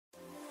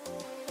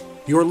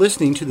You're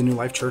listening to the New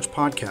Life Church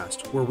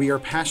podcast, where we are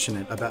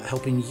passionate about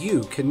helping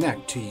you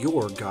connect to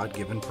your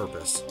God-given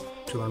purpose.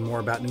 To learn more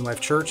about New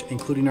Life Church,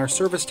 including our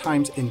service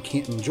times in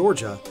Canton,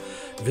 Georgia,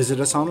 visit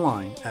us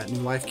online at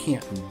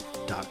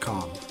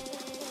newlifecanton.com.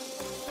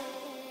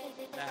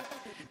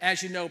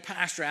 As you know,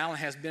 Pastor Allen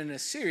has been in a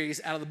series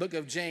out of the book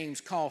of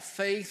James called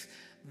Faith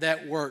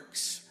That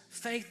Works.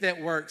 Faith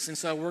That Works. And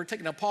so we're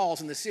taking a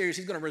pause in the series.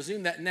 He's going to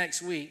resume that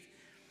next week.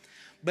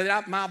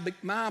 But my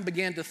mind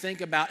began to think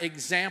about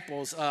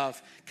examples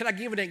of, could I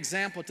give an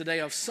example today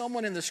of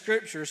someone in the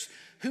scriptures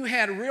who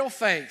had real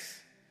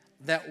faith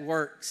that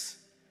works?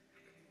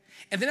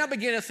 And then I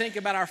began to think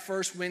about our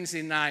first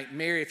Wednesday night.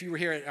 Mary, if you were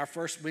here at our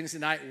first Wednesday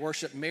night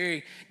worship,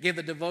 Mary gave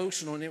the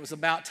devotional, and it was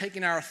about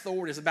taking our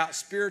authority. It's about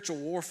spiritual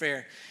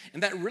warfare.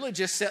 And that really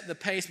just set the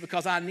pace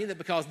because I needed it,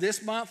 because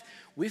this month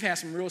we've had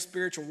some real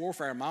spiritual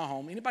warfare in my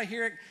home. Anybody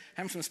here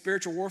having some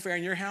spiritual warfare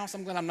in your house?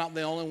 I'm glad I'm not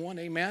the only one.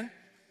 Amen.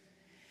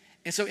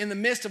 And so in the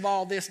midst of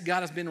all this,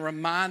 God has been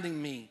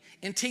reminding me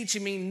and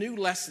teaching me new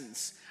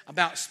lessons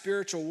about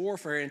spiritual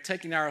warfare and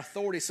taking our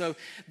authority. So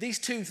these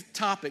two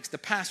topics, the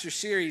pastor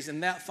series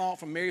and that thought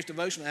from Mary's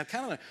devotional, have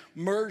kind of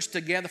merged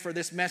together for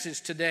this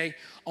message today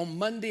on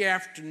Monday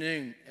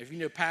afternoon. If you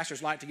know,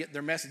 pastors like to get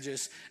their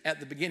messages at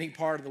the beginning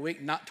part of the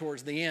week, not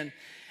towards the end.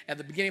 At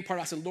the beginning part,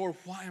 I said, Lord,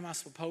 what am I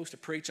supposed to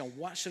preach on?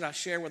 What should I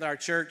share with our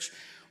church?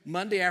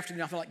 Monday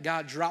afternoon, I felt like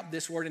God dropped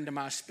this word into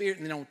my spirit.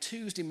 And then on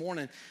Tuesday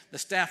morning, the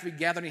staff, we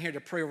gathered in here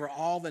to pray over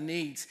all the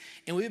needs.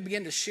 And we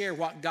began to share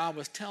what God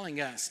was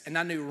telling us. And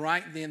I knew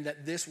right then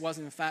that this was,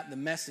 in fact, the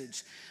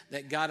message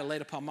that God had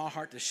laid upon my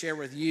heart to share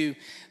with you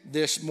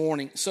this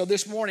morning. So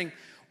this morning,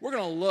 we're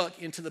going to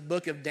look into the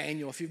book of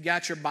Daniel. If you've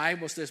got your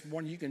Bibles this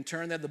morning, you can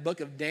turn there, the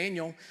book of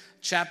Daniel,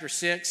 chapter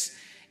 6.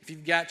 If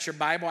you've got your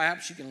Bible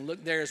apps, you can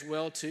look there as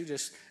well, too.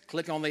 Just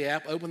click on the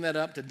app, open that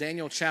up to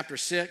Daniel chapter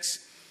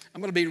 6. I'm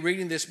going to be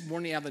reading this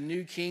morning out of the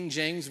New King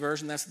James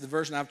Version. That's the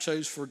version I've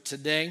chose for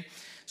today.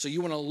 So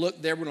you want to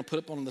look there. We're going to put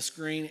it up on the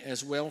screen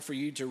as well for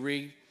you to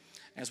read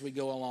as we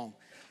go along.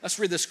 Let's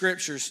read the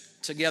scriptures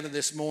together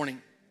this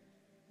morning.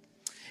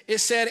 It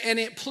said, "And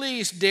it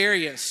pleased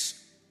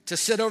Darius to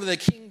set over the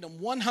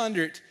kingdom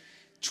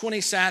 120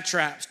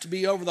 satraps to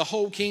be over the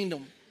whole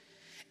kingdom,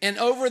 and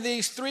over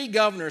these 3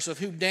 governors, of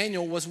whom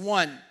Daniel was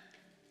one,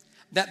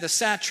 that the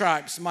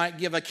satraps might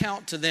give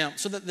account to them,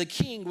 so that the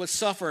king would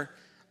suffer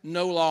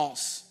no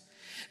loss.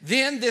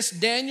 Then this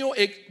Daniel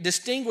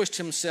distinguished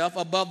himself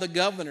above the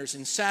governors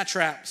and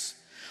satraps,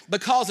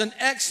 because an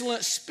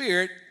excellent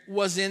spirit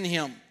was in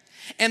him.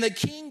 And the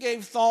king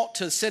gave thought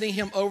to setting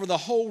him over the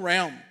whole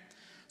realm.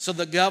 So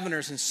the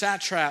governors and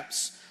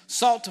satraps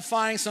sought to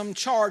find some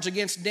charge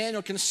against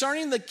Daniel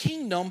concerning the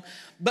kingdom,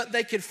 but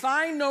they could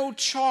find no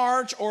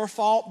charge or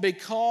fault,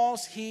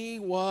 because he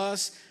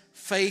was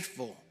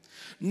faithful.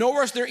 Nor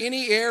was there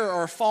any error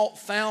or fault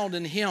found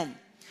in him.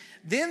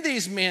 Then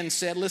these men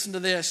said," listen to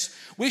this,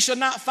 "we shall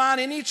not find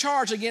any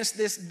charge against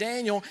this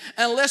Daniel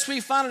unless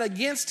we find it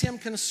against him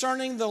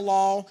concerning the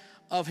law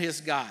of his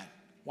God."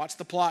 Watch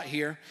the plot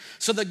here.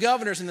 "So the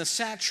governors and the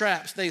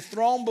satraps, they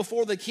thronged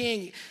before the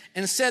king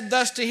and said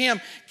thus to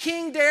him,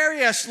 'King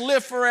Darius,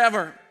 live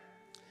forever.'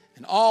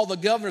 And all the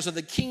governors of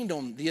the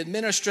kingdom, the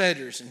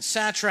administrators and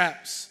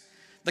satraps,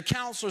 the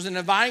counselors and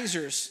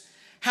advisors,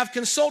 have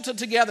consulted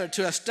together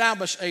to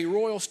establish a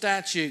royal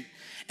statute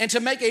and to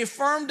make a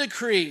firm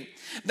decree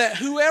that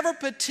whoever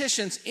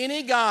petitions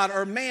any god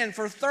or man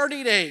for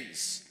 30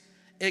 days,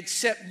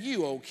 except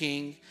you, O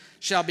king,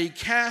 shall be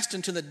cast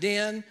into the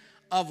den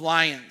of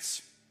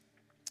lions.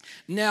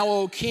 Now,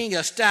 O king,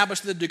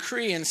 establish the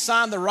decree and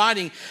sign the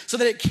writing so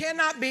that it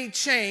cannot be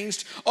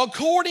changed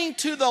according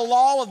to the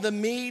law of the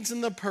Medes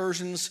and the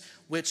Persians,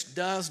 which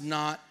does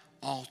not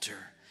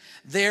alter."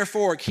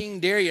 Therefore, King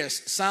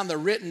Darius signed the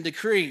written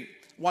decree.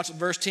 Watch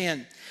verse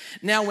 10.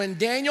 "Now when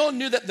Daniel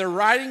knew that the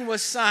writing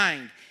was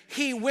signed,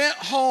 he went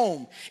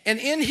home, and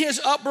in his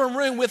upper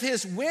room with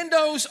his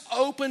windows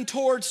open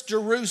towards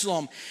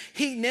Jerusalem,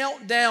 he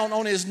knelt down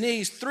on his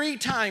knees 3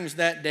 times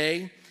that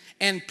day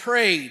and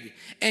prayed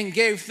and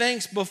gave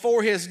thanks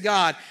before his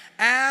God,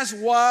 as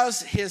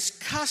was his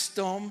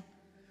custom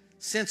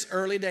since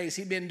early days."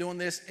 He'd been doing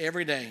this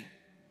every day.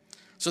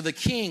 "So the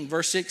king,"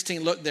 verse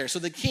 16, look there. "So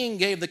the king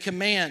gave the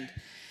command,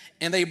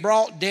 and they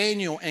brought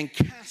Daniel and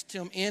cast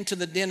him into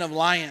the den of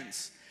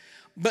lions.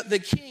 But the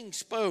king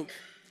spoke,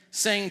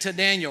 saying to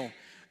Daniel,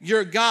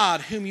 'Your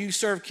God, whom you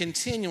serve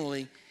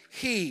continually,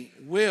 he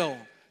will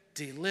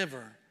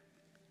deliver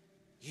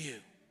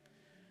you.'"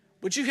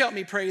 Would you help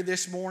me pray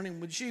this morning?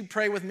 Would you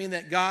pray with me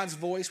that God's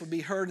voice would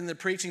be heard in the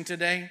preaching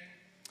today?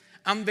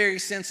 I'm very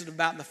sensitive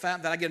about the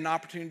fact that I get an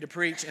opportunity to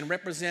preach and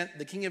represent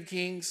the King of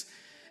Kings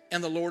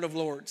and the Lord of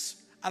Lords.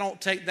 I don't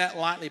take that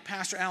lightly.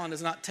 Pastor Allen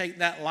does not take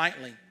that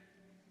lightly.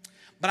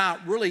 But I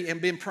really am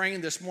been praying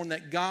this morning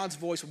that God's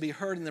voice will be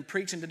heard in the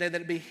preaching today,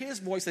 that it be his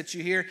voice that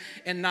you hear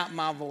and not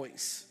my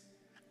voice.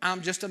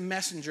 I'm just a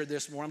messenger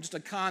this morning. I'm just a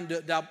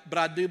conduit, but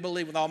I do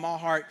believe with all my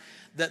heart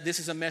that this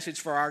is a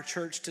message for our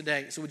church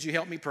today. So would you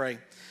help me pray?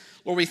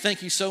 Lord, we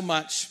thank you so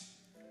much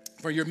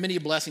for your many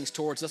blessings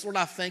towards us. Lord,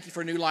 I thank you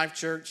for New Life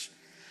Church.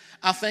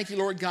 I thank you,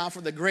 Lord God,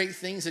 for the great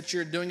things that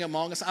you're doing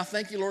among us. I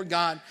thank you, Lord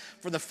God,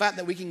 for the fact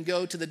that we can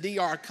go to the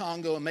DR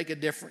Congo and make a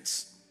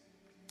difference.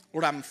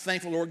 Lord, I'm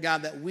thankful, Lord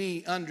God, that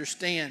we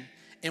understand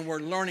and we're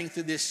learning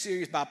through this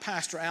series by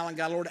Pastor Allen,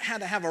 God, Lord, how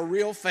to have a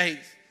real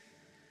faith.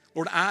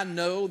 Lord, I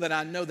know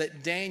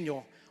that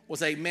Daniel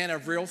was a man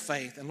of real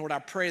faith. And Lord, I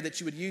pray that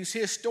you would use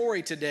his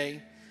story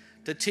today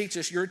to teach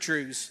us your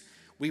truths.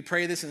 We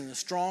pray this in the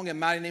strong and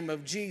mighty name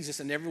of Jesus.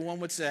 And everyone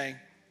would say,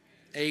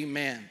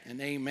 amen and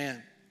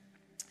amen.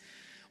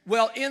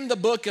 Well, in the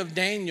book of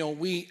Daniel,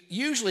 we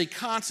usually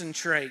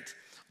concentrate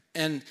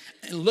and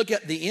look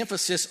at the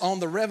emphasis on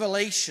the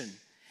revelation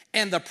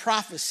and the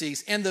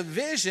prophecies and the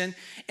vision.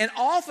 And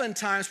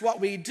oftentimes what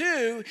we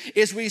do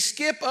is we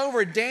skip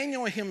over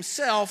Daniel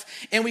himself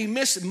and we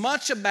miss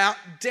much about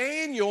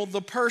Daniel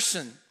the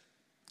person.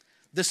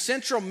 The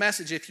central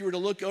message, if you were to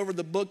look over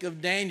the book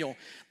of Daniel,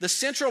 the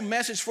central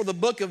message for the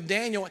book of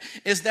Daniel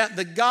is that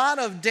the God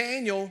of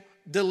Daniel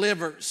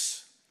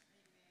delivers.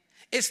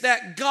 It's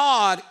that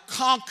God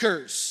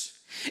conquers.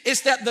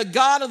 It's that the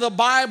God of the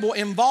Bible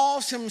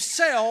involves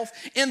himself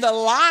in the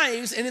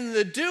lives and in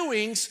the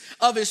doings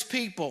of his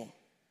people.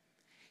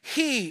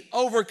 He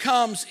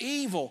overcomes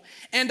evil,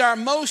 and our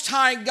Most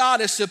High God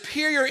is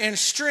superior in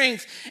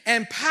strength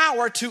and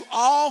power to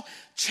all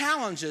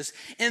challenges.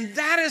 And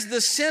that is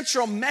the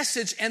central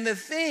message and the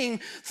theme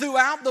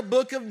throughout the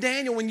book of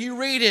Daniel when you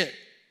read it.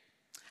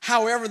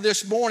 However,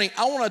 this morning,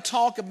 I want to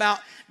talk about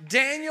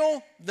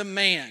Daniel the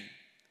man.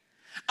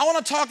 I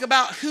want to talk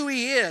about who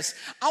he is.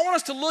 I want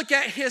us to look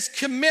at his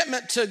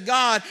commitment to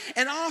God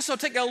and also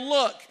take a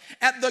look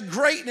at the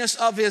greatness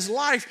of his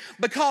life,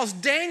 because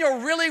Daniel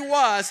really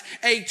was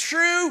a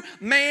true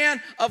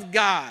man of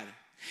God.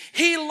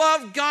 He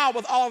loved God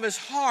with all of his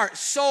heart,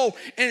 soul,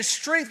 and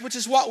strength, which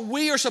is what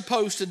we are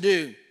supposed to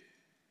do.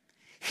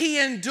 He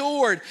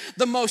endured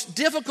the most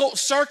difficult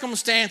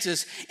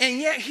circumstances, and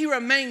yet he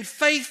remained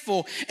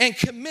faithful and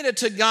committed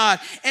to God.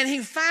 And he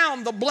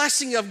found the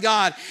blessing of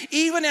God,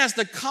 even as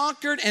the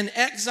conquered and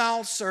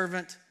exiled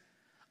servant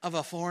of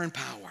a foreign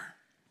power.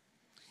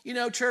 You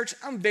know, church,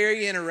 I'm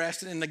very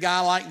interested in a guy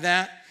like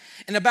that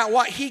and about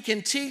what he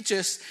can teach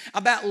us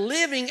about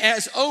living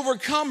as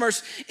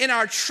overcomers in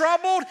our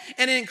troubled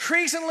and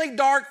increasingly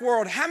dark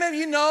world. How many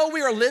of you know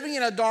we are living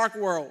in a dark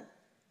world?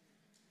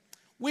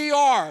 We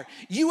are.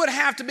 You would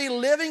have to be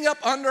living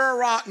up under a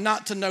rock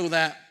not to know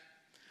that.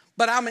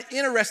 But I'm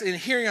interested in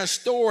hearing a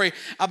story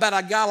about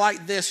a guy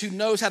like this who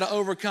knows how to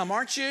overcome,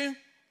 aren't you?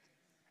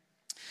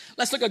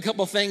 Let's look at a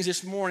couple of things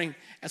this morning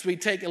as we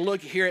take a look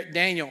here at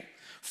Daniel.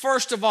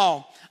 First of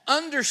all,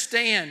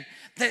 understand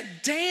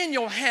that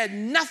Daniel had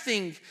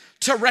nothing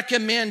to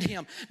recommend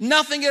him.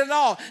 Nothing at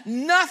all.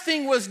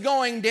 Nothing was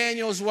going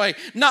Daniel's way.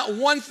 Not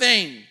one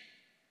thing.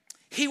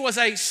 He was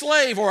a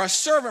slave or a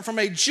servant from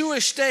a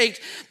Jewish state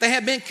that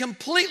had been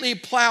completely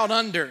plowed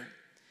under.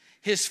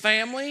 His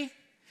family,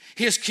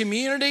 his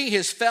community,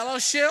 his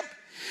fellowship,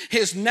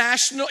 his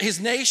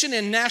nation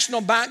and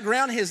national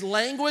background, his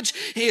language,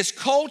 his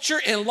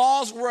culture and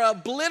laws were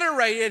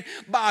obliterated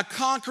by a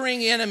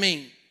conquering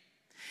enemy.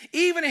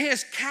 Even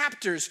his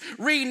captors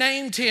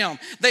renamed him.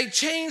 They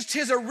changed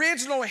his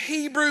original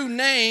Hebrew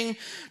name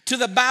to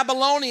the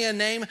Babylonian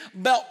name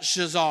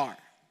Belshazzar.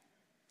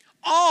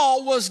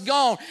 All was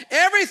gone.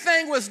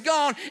 Everything was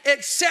gone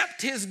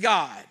except his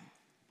God.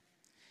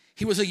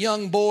 He was a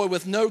young boy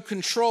with no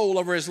control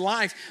over his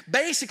life.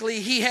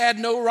 Basically, he had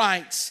no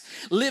rights,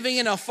 living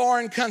in a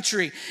foreign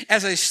country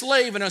as a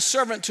slave and a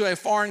servant to a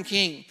foreign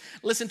king.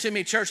 Listen to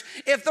me, church.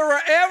 If there were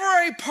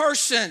ever a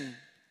person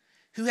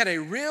who had a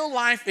real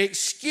life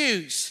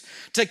excuse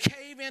to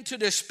cave into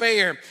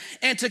despair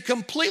and to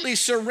completely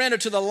surrender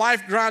to the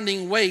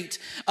life-grinding weight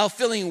of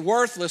feeling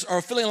worthless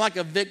or feeling like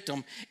a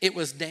victim, it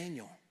was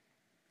Daniel.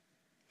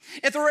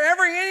 If there were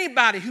ever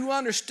anybody who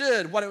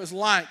understood what it was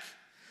like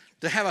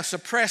to have a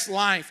suppressed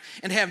life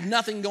and have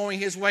nothing going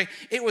his way,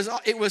 it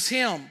was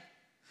him,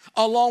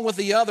 along with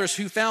the others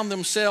who found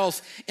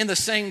themselves in the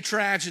same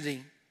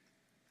tragedy.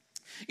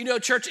 You know,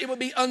 church, it would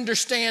be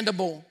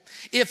understandable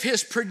if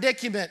his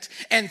predicament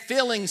and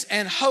feelings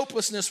and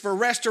hopelessness for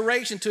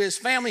restoration to his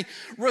family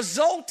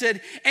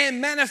resulted and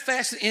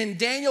manifested in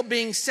Daniel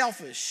being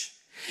selfish,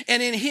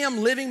 and in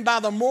him living by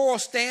the moral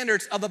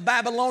standards of the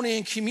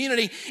Babylonian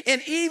community,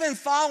 and even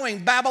following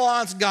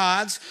Babylon's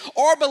gods,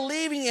 or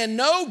believing in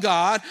no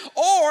God,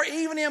 or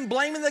even in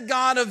blaming the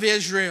God of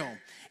Israel.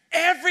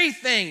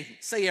 Everything,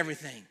 say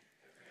everything.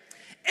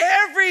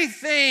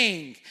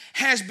 Everything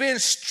has been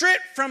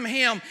stripped from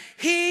him.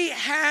 He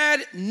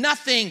had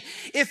nothing.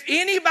 If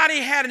anybody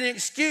had an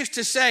excuse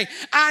to say,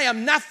 I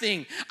am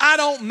nothing, I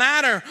don't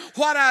matter,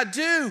 what I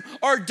do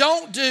or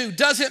don't do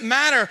doesn't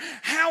matter,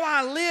 how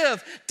I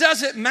live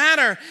doesn't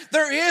matter,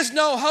 there is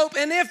no hope,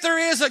 and if there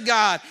is a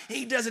God,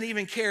 he doesn't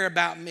even care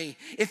about me.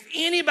 If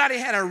anybody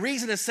had a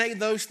reason to say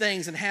those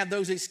things and have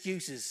those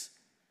excuses,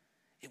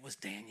 it was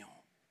Daniel.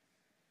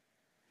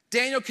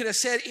 Daniel could have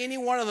said any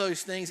one of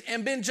those things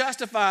and been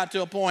justified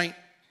to a point.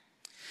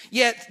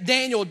 Yet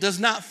Daniel does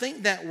not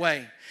think that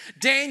way.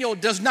 Daniel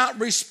does not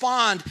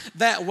respond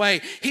that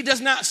way. He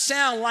does not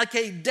sound like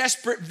a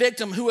desperate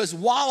victim who is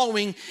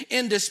wallowing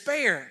in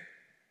despair.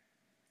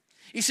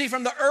 You see,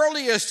 from the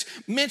earliest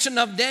mention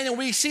of Daniel,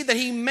 we see that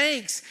he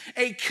makes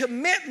a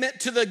commitment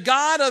to the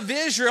God of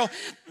Israel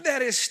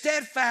that is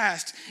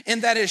steadfast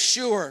and that is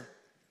sure.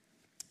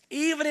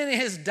 Even in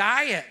his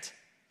diet,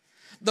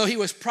 though he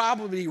was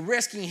probably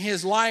risking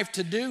his life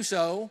to do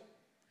so,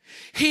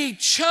 he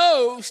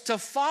chose to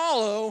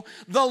follow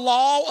the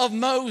law of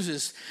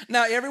Moses.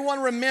 Now,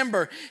 everyone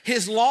remember,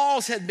 his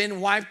laws had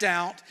been wiped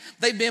out.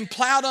 They'd been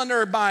plowed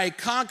under by a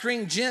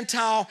conquering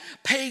Gentile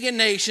pagan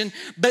nation.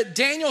 But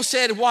Daniel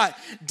said what?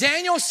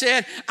 Daniel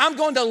said, I'm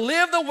going to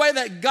live the way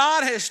that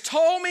God has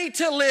told me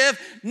to live,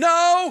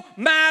 no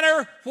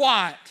matter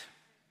what.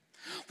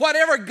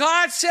 Whatever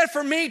God said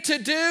for me to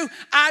do,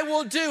 I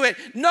will do it,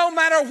 no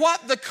matter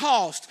what the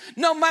cost,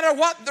 no matter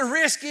what the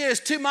risk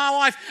is to my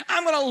life.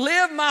 I'm going to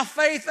live my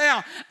faith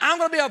out. I'm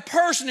going to be a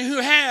person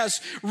who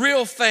has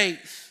real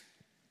faith.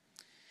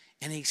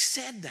 And he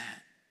said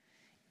that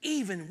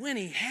even when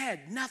he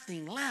had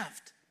nothing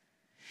left,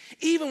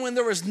 even when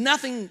there was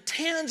nothing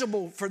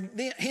tangible for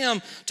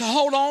him to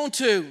hold on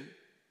to.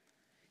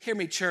 Hear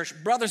me, church,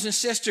 brothers and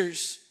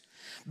sisters.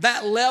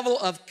 That level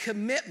of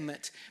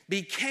commitment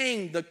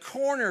became the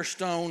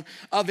cornerstone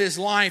of his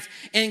life.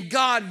 And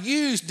God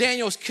used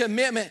Daniel's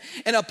commitment.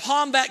 And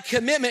upon that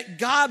commitment,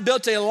 God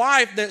built a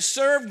life that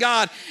served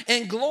God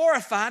and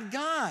glorified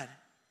God.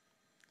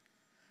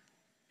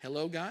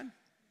 Hello, God?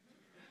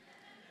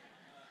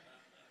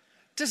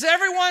 Does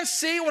everyone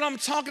see what I'm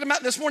talking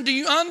about this morning? Do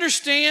you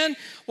understand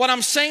what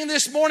I'm saying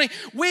this morning?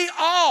 We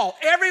all,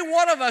 every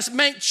one of us,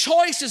 make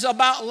choices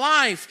about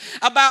life,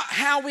 about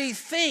how we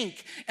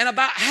think, and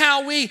about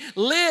how we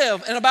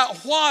live, and about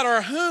what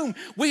or whom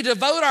we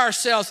devote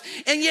ourselves.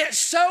 And yet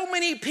so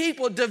many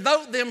people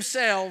devote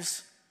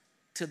themselves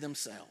to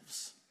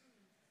themselves.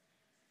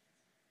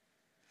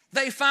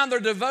 They find their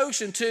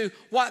devotion to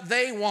what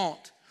they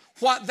want,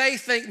 what they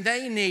think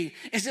they need,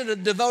 instead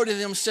of devoting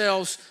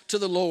themselves to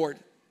the Lord.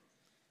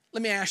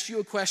 Let me ask you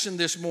a question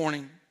this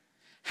morning.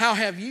 How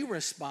have you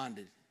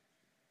responded?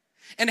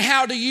 And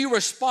how do you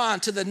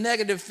respond to the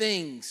negative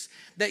things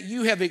that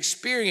you have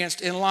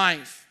experienced in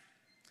life?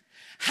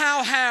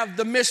 How have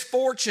the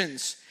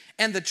misfortunes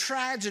and the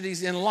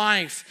tragedies in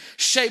life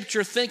shaped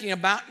your thinking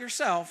about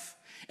yourself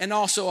and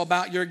also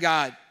about your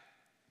God?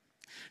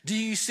 Do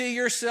you see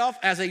yourself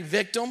as a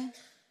victim?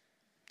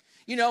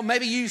 You know,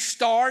 maybe you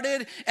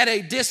started at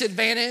a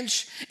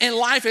disadvantage and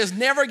life has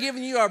never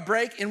given you a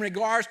break in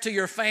regards to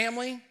your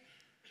family,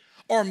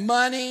 or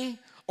money,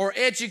 or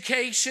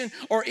education,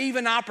 or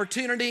even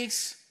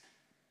opportunities.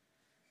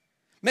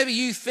 Maybe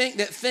you think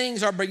that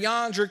things are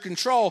beyond your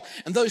control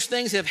and those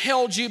things have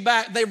held you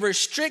back. They've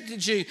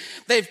restricted you.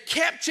 They've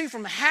kept you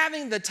from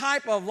having the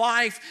type of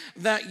life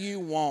that you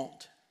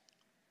want.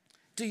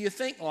 Do you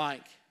think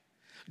like?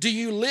 Do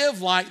you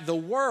live like the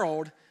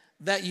world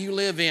that you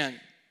live in?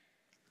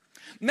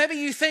 Maybe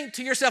you think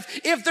to yourself,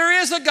 if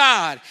there is a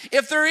God,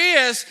 if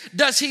there is,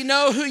 does he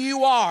know who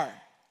you are?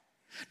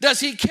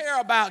 Does he care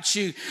about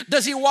you?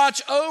 Does he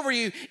watch over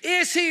you?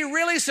 Is he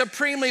really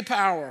supremely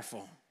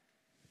powerful?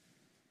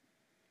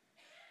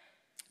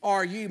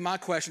 Are you, my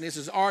question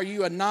is are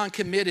you a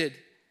non-committed,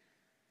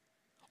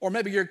 or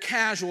maybe you're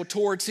casual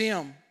towards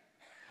him?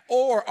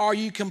 Or are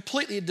you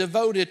completely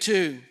devoted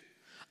to,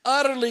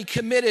 utterly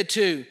committed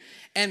to,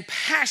 and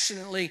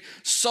passionately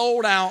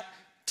sold out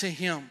to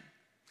him?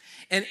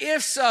 And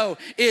if so,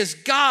 is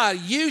God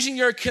using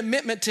your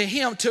commitment to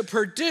him to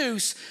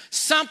produce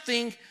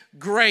something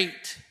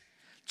great?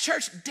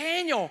 Church,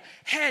 Daniel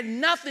had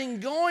nothing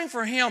going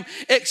for him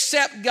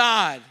except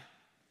God,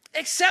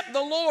 except the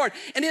Lord.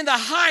 And in the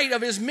height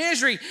of his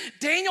misery,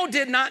 Daniel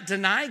did not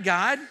deny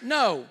God.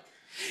 No.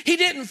 He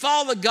didn't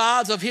follow the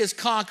gods of his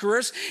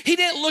conquerors. He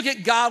didn't look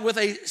at God with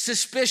a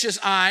suspicious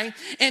eye.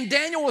 And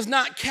Daniel was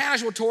not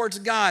casual towards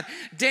God.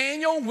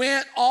 Daniel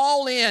went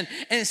all in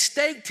and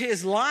staked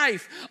his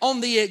life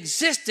on the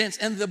existence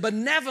and the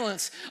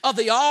benevolence of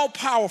the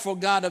all-powerful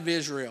God of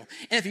Israel.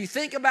 And if you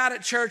think about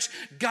it, church,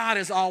 God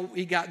is all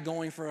we got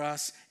going for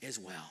us as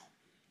well.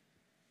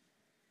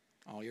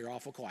 Oh, you're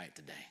awful quiet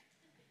today.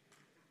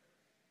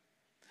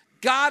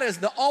 God is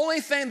the only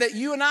thing that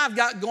you and I have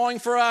got going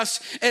for us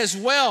as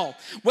well.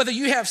 Whether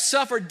you have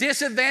suffered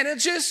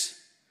disadvantages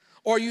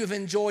or you've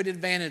enjoyed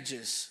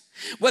advantages.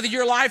 Whether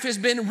your life has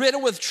been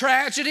riddled with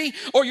tragedy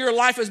or your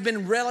life has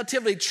been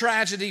relatively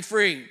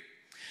tragedy-free.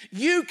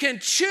 You can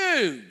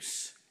choose.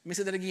 Let me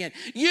say that again.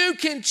 You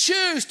can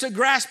choose to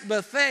grasp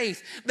the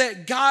faith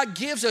that God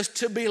gives us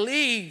to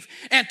believe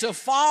and to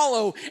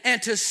follow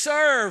and to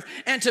serve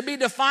and to be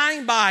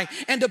defined by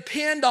and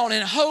depend on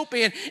and hope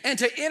in and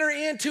to enter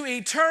into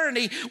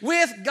eternity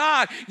with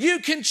God. You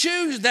can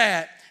choose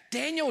that.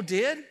 Daniel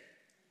did.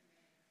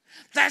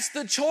 That's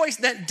the choice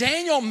that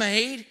Daniel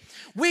made.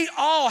 We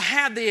all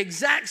have the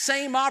exact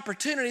same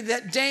opportunity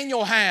that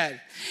Daniel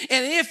had.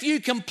 And if you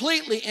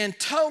completely and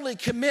totally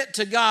commit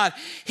to God,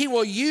 he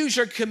will use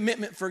your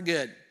commitment for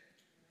good.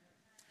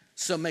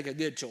 So make a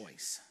good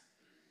choice.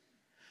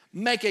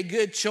 Make a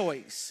good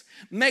choice.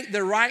 Make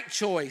the right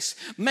choice.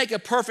 Make a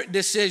perfect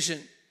decision.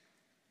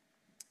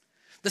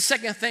 The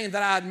second thing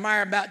that I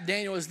admire about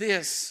Daniel is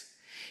this.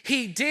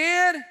 He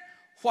did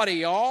what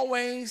he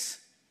always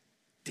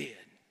did.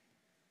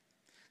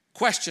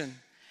 Question,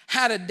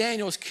 how did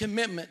Daniel's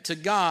commitment to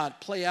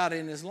God play out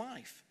in his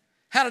life?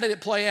 How did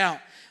it play out?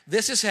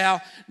 This is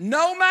how,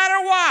 no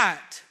matter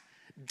what,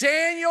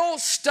 Daniel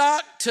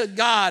stuck to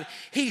God.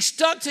 He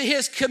stuck to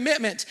his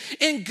commitment.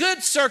 In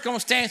good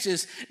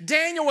circumstances,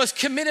 Daniel was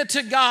committed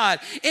to God.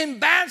 In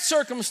bad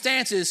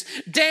circumstances,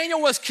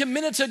 Daniel was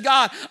committed to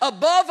God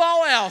above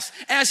all else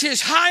as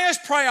his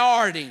highest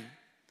priority.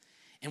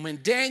 And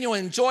when Daniel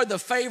enjoyed the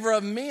favor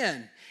of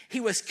men,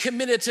 he was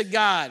committed to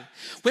God.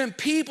 When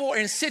people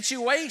and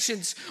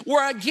situations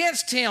were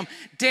against him,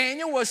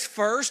 Daniel was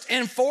first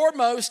and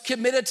foremost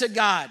committed to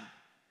God.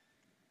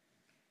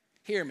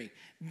 Hear me.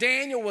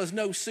 Daniel was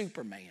no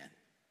Superman.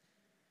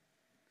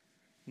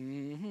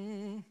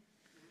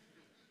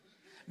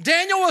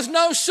 Daniel was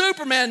no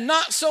Superman,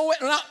 not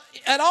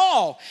at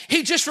all.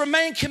 He just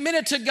remained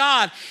committed to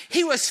God.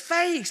 He was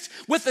faced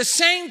with the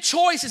same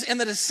choices and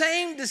the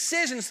same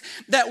decisions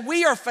that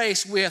we are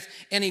faced with,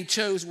 and he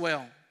chose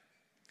well.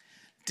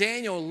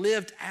 Daniel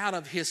lived out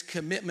of his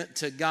commitment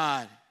to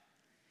God,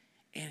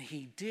 and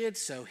he did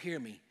so, hear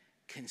me,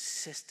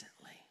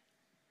 consistently.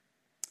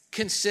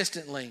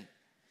 Consistently.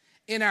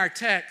 In our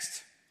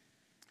text,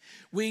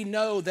 we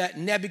know that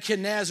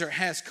Nebuchadnezzar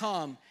has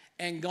come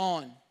and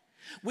gone.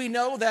 We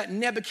know that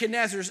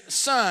Nebuchadnezzar's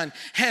son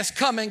has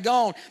come and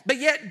gone, but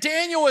yet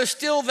Daniel is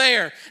still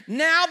there.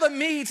 Now the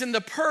Medes and the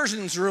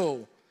Persians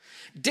rule.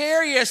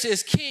 Darius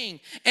is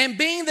king, and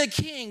being the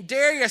king,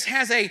 Darius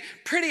has a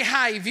pretty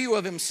high view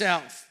of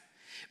himself.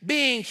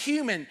 Being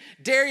human,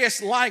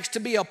 Darius likes to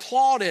be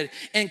applauded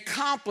and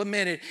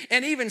complimented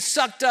and even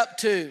sucked up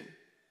to.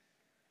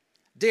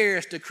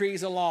 Darius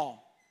decrees a law.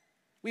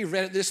 We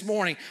read it this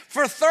morning.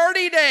 For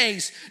 30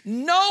 days,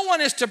 no one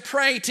is to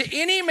pray to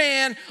any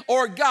man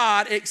or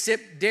God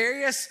except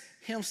Darius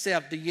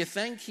himself. Do you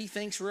think he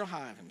thinks real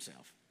high of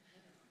himself?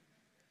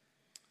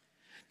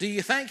 Do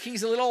you think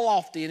he's a little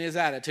lofty in his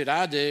attitude?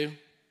 I do.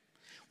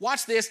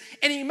 Watch this.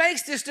 And he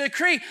makes this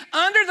decree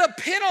under the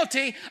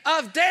penalty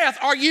of death.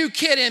 Are you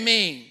kidding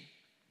me?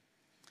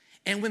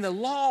 And when the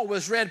law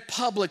was read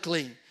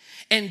publicly,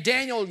 and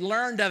Daniel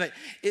learned of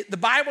it, the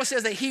Bible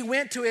says that he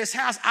went to his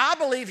house. I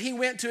believe he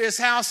went to his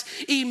house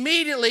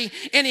immediately,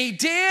 and he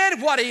did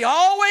what he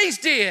always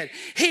did.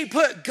 He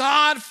put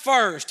God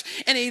first,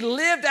 and he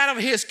lived out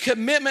of his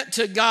commitment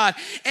to God,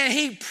 and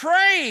he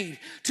prayed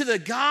to the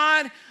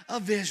God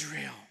of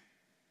Israel.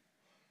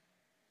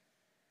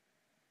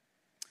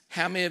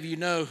 How many of you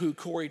know who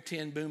Corrie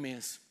ten Boom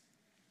is?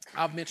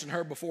 I've mentioned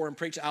her before in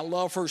preaching. I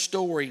love her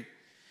story.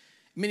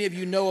 Many of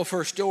you know of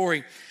her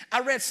story.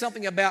 I read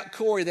something about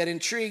Corrie that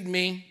intrigued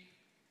me.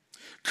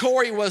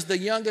 Corrie was the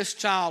youngest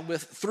child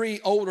with 3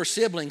 older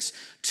siblings,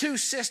 2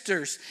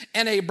 sisters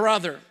and a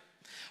brother.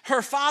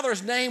 Her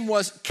father's name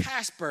was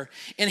Casper,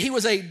 and he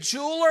was a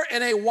jeweler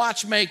and a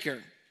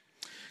watchmaker.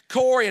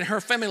 Corrie and her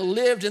family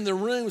lived in the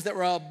rooms that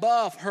were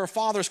above her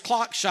father's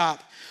clock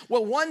shop.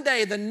 Well, one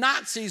day the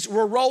Nazis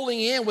were rolling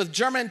in with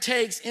German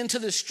tanks into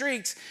the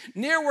streets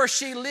near where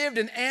she lived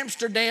in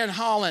Amsterdam,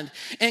 Holland.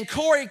 And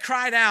Corrie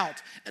cried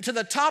out to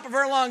the top of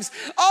her lungs,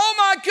 "Oh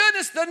my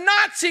goodness, the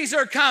Nazis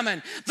are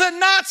coming. The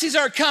Nazis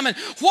are coming.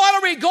 What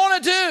are we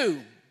going to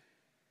do?"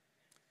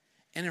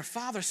 And her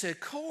father said,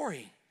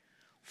 "Corrie,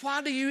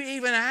 why do you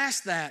even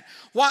ask that?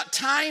 What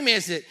time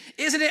is it?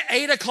 Isn't it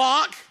 8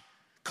 o'clock?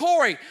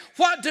 Corrie,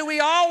 what do we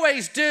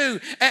always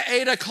do at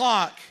 8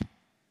 o'clock?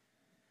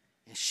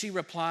 And she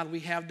replied,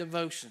 "We have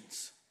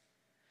devotions."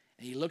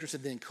 And he looked at her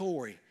and said, "Then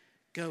Corrie,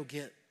 go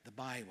get the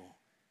Bible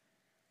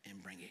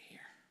and bring it here."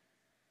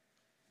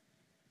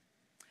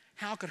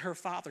 How could her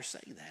father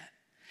say that?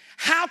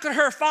 How could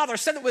her father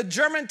say that with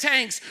German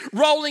tanks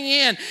rolling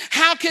in?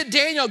 How could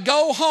Daniel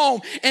go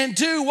home and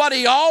do what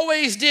he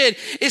always did?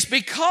 It's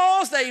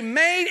because they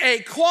made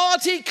a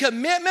quality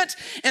commitment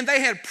and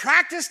they had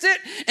practiced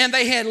it and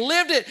they had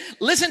lived it.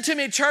 Listen to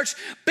me, church.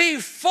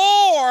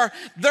 Before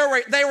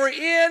they were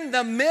in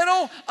the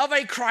middle of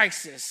a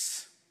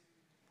crisis.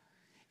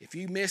 If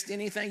you missed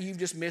anything, you've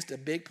just missed a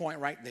big point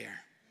right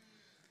there.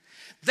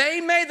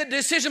 They made the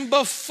decision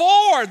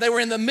before they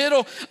were in the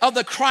middle of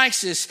the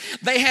crisis.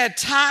 They had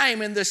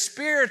time and the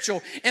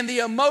spiritual and the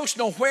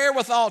emotional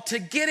wherewithal to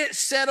get it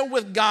settled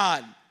with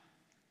God.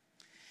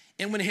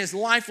 And when his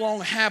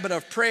lifelong habit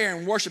of prayer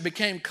and worship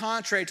became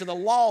contrary to the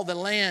law of the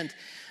land,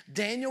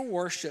 Daniel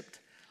worshiped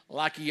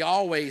like he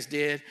always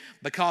did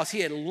because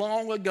he had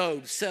long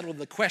ago settled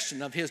the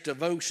question of his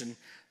devotion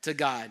to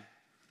God.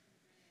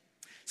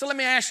 So let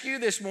me ask you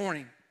this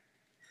morning,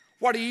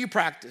 what do you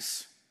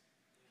practice?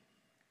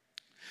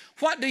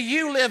 What do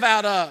you live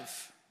out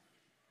of?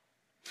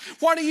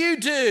 What do you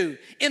do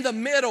in the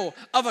middle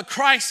of a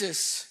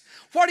crisis?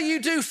 What do you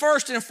do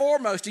first and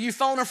foremost? Do you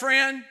phone a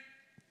friend?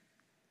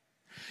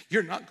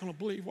 "You're not going to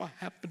believe what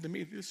happened to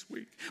me this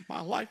week.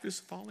 My life is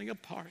falling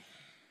apart.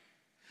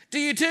 Do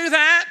you do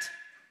that?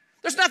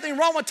 There's nothing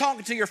wrong with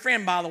talking to your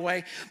friend, by the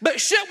way. But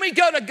shouldn't we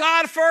go to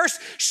God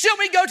first? Shouldn't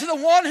we go to the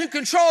one who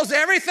controls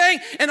everything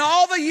and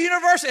all the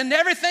universe and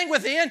everything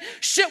within?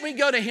 Shouldn't we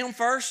go to him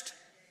first?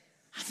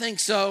 I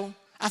think so.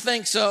 I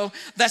think so.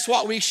 That's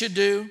what we should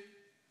do.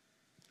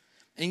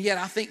 And yet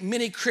I think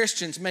many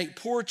Christians make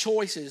poor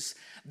choices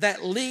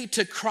that lead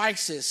to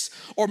crisis,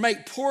 or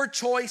make poor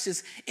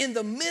choices in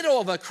the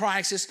middle of a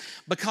crisis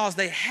because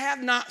they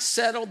have not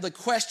settled the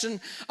question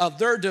of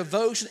their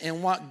devotion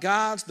and what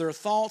guides their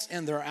thoughts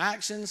and their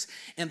actions,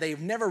 and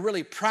they've never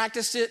really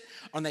practiced it,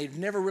 or they've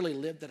never really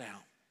lived it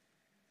out.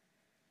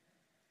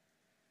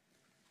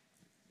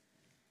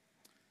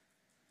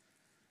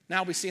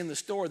 Now we see in the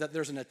story that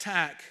there's an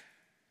attack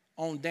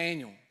on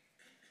Daniel.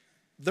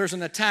 There's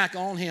an attack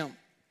on him.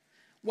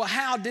 Well,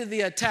 how did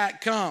the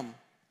attack come?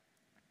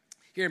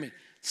 Hear me.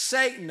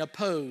 Satan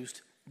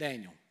opposed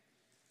Daniel.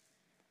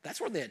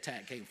 That's where the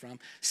attack came from.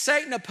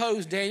 Satan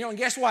opposed Daniel, and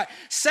guess what?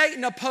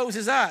 Satan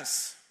opposes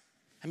us.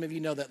 How many of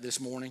you know that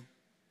this morning?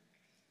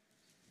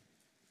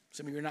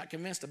 Some of you are not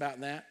convinced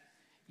about that.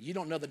 You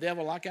don't know the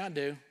devil like I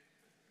do.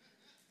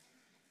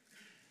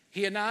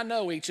 He and I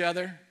know each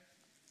other.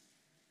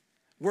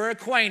 We're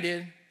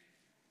acquainted.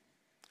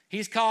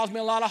 He's caused me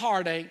a lot of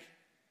heartache.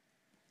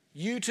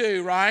 You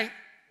too, right?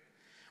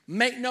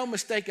 Make no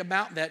mistake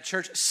about that,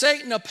 church.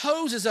 Satan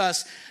opposes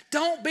us.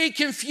 Don't be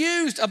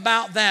confused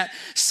about that.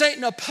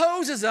 Satan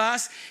opposes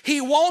us.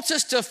 He wants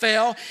us to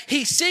fail.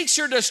 He seeks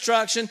your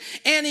destruction,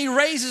 and he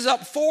raises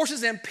up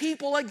forces and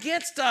people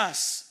against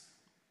us.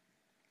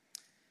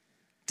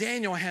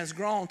 Daniel has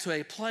grown to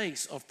a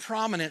place of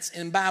prominence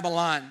in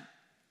Babylon.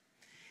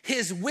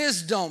 His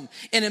wisdom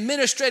and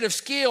administrative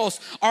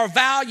skills are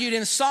valued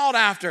and sought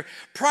after.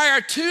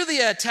 Prior to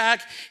the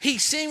attack, he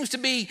seems to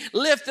be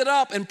lifted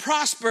up and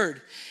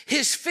prospered.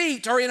 His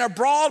feet are in a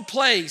broad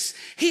place.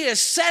 He is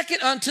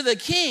second unto the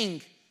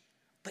king.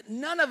 But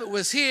none of it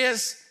was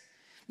his.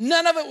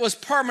 None of it was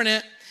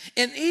permanent.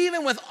 And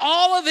even with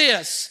all of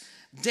this,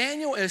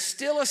 Daniel is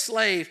still a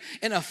slave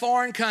in a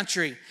foreign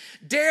country.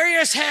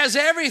 Darius has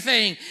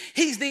everything.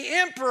 He's the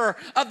emperor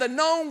of the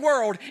known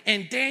world,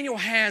 and Daniel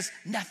has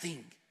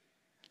nothing.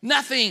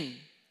 Nothing.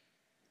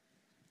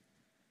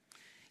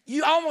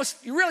 You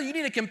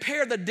need to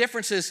compare the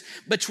differences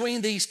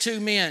between these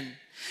two men.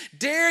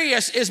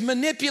 Darius is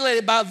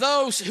manipulated by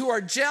those who are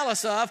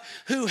jealous of,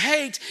 who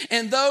hate,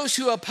 and those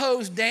who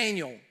oppose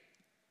Daniel.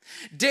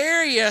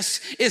 Darius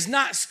is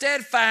not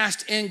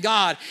steadfast in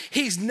God.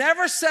 He's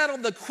never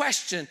settled the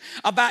question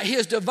about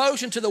his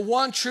devotion to the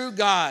one true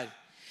God.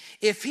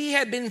 If he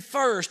had been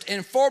first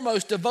and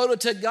foremost devoted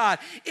to God,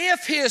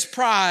 if his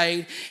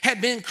pride had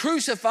been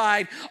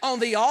crucified on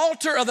the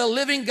altar of the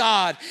living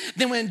God,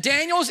 then when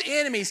Daniel's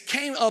enemies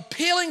came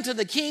appealing to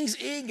the king's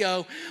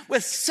ego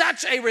with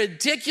such a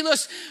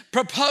ridiculous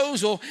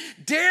proposal,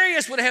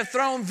 Darius would have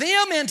thrown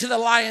them into the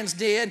lion's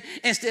den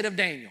instead of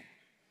Daniel.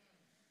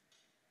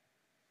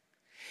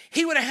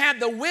 He would have had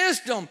the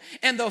wisdom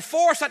and the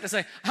foresight to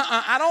say,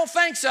 I don't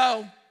think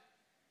so.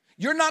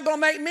 You're not going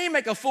to make me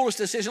make a foolish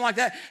decision like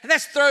that.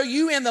 Let's throw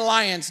you in the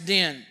lion's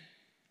den.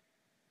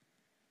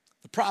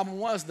 The problem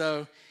was,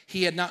 though,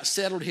 he had not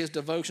settled his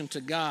devotion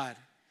to God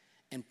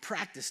and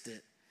practiced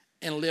it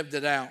and lived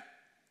it out.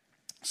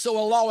 So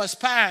a law was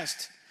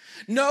passed.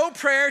 No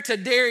prayer to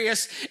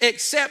Darius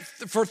except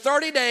for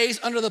 30 days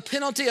under the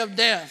penalty of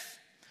death.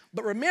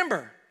 But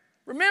remember,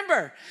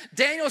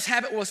 Daniel's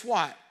habit was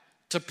what?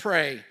 To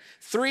pray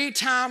 3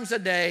 times a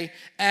day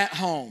at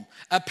home.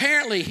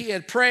 Apparently, he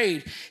had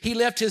prayed.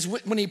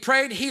 When he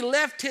prayed, he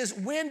left his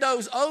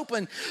windows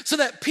open so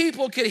that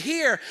people could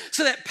hear,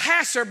 so that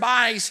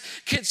passerbys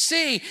could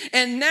see.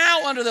 And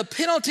now, under the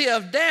penalty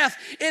of death,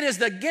 it is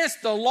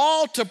against the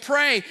law to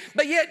pray.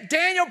 But yet,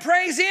 Daniel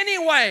prays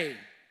anyway.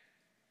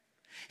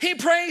 He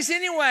prays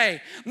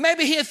anyway.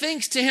 Maybe he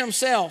thinks to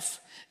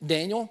himself,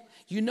 Daniel,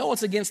 you know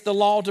it's against the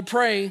law to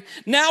pray.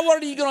 Now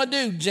what are you going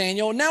to do,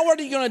 Daniel? Now what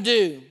are you going to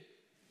do?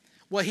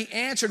 Well, he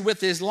answered with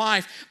his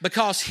life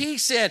because he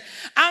said,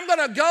 I'm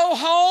going to go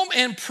home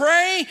and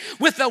pray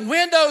with the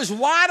windows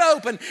wide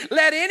open.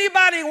 Let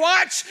anybody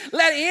watch.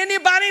 Let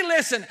anybody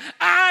listen.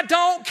 I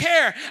don't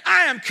care.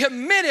 I am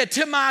committed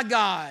to my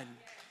God.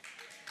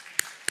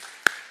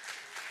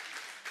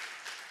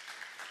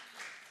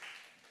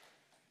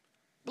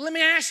 But let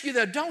me ask you,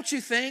 though, don't you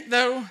think,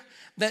 though,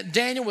 that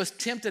Daniel was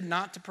tempted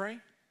not to pray?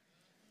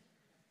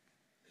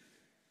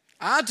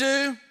 I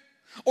do.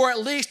 Or at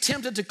least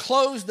tempted to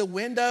close the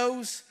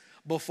windows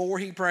before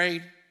he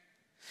prayed.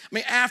 I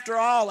mean, after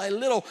all, a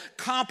little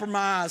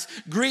compromise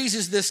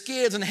greases the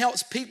skids and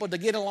helps people to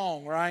get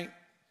along, right?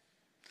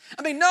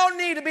 I mean, no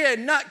need to be a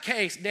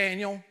nutcase,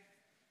 Daniel.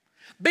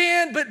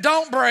 Bend, but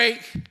don't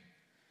break.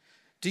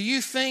 Do you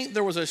think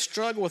there was a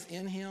struggle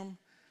within him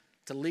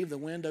to leave the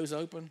windows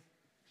open?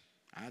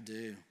 I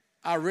do.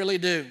 I really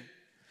do.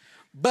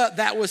 But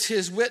that was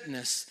his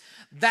witness.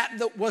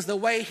 That was the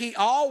way he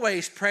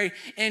always prayed.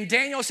 And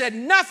Daniel said,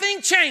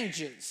 nothing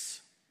changes.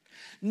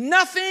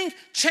 Nothing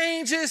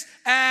changes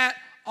at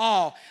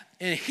all.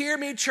 And hear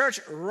me,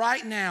 church,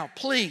 right now,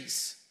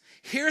 please.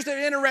 Here's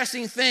the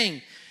interesting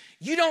thing.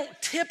 You don't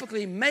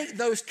typically make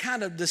those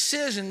kind of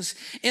decisions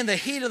in the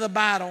heat of the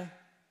battle.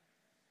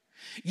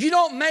 You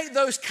don't make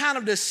those kind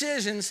of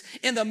decisions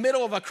in the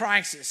middle of a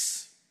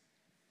crisis.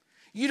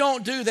 You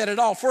don't do that at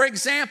all. For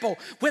example,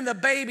 when the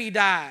baby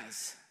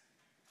dies,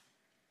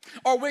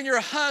 or when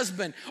your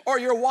husband or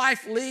your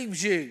wife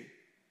leaves you,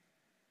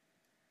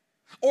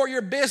 or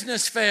your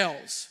business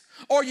fails,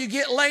 or you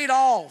get laid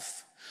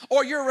off,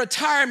 or your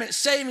retirement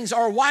savings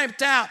are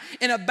wiped out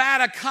in a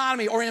bad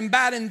economy or in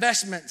bad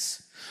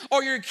investments,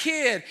 or your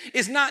kid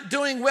is not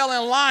doing well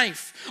in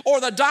life,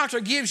 or the doctor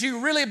gives you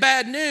really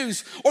bad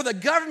news, or the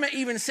government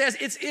even says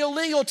it's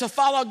illegal to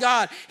follow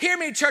God. Hear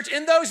me, church,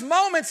 in those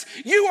moments,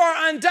 you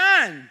are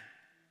undone.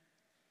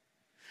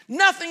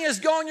 Nothing is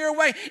going your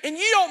way, and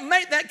you don't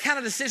make that kind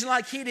of decision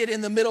like he did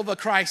in the middle of a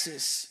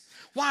crisis.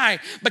 Why?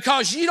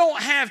 Because you don't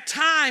have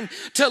time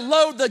to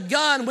load the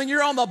gun when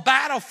you're on the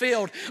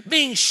battlefield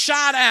being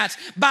shot at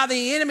by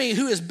the enemy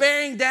who is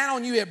bearing down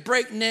on you at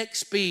breakneck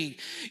speed.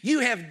 You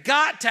have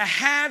got to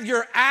have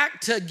your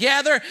act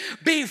together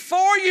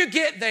before you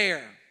get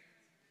there.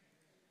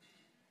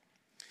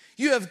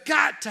 You have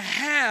got to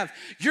have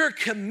your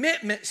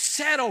commitment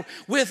settled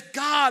with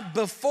God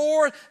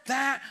before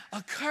that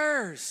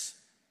occurs.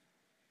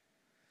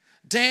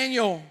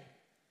 Daniel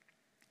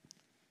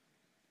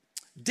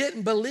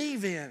didn't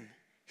believe in,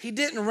 he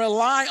didn't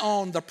rely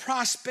on the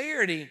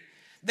prosperity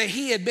that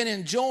he had been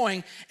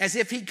enjoying as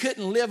if he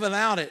couldn't live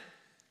without it.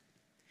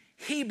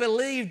 He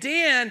believed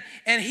in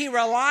and he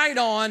relied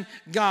on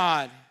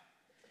God.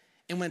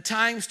 And when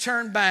times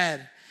turned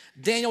bad,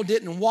 Daniel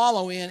didn't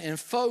wallow in and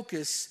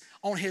focus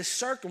on his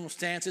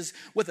circumstances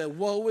with a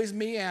woe is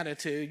me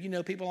attitude. You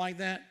know people like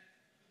that?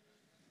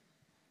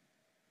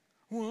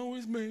 Woe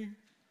is me.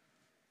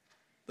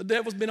 The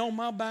devil's been on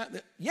my back.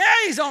 Yeah,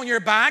 he's on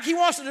your back. He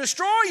wants to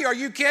destroy you. Are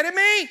you kidding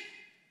me?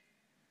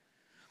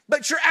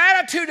 But your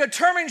attitude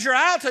determines your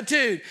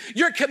altitude.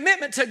 Your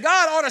commitment to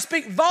God ought to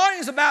speak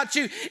volumes about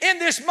you in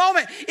this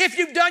moment. If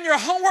you've done your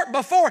homework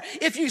before,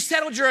 if you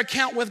settled your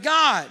account with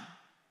God.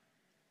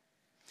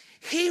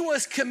 He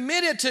was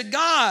committed to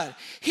God.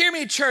 Hear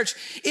me, church.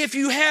 If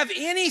you have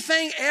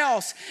anything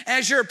else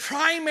as your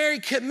primary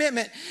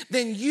commitment,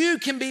 then you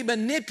can be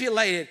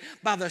manipulated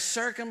by the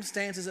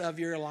circumstances of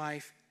your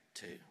life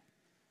too.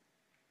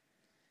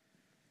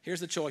 Here's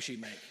the choice you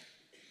make.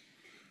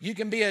 You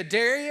can be a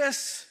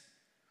Darius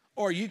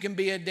or you can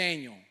be a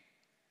Daniel,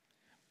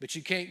 but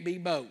you can't be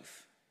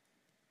both.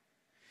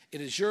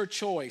 It is your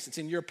choice. It's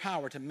in your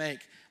power to make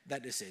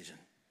that decision.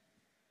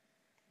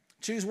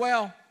 Choose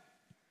well.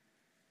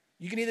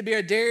 You can either be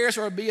a Darius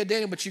or be a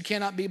Daniel, but you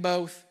cannot be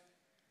both.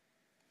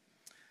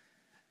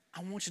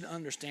 I want you to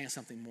understand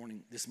something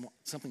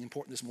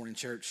important this morning,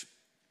 church.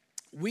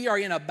 We are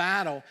in a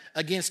battle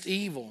against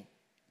evil.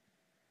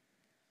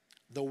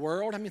 The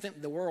world, how many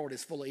think the world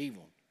is full of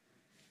evil?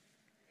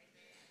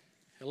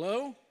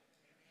 Hello?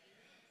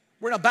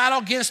 We're in a battle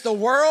against the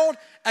world,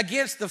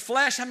 against the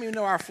flesh. How many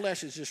know our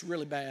flesh is just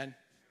really bad?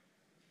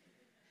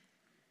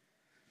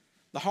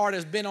 The heart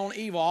has been on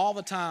evil all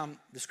the time,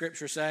 the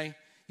scriptures say.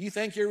 You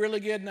think you're really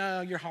good?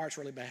 No, your heart's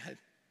really bad.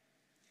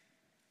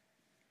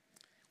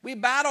 We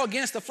battle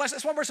against the flesh.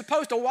 That's why we're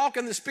supposed to walk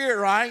in the Spirit,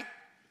 right?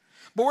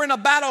 But we're in a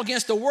battle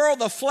against the world,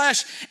 the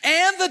flesh,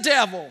 and the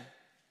devil.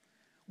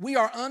 We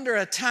are under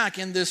attack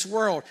in this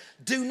world.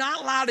 Do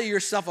not lie to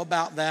yourself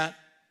about that.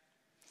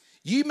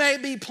 You may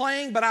be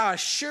playing, but I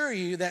assure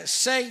you that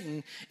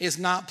Satan is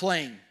not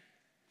playing.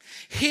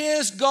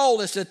 His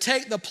goal is to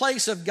take the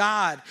place of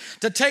God,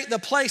 to take the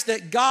place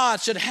that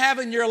God should have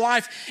in your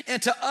life and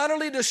to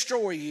utterly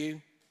destroy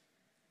you.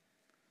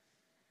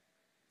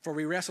 For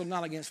we wrestle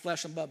not against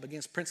flesh and blood, but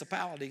against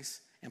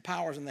principalities and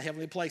powers in the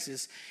heavenly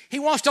places. He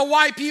wants to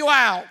wipe you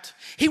out.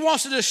 He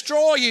wants to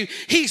destroy you.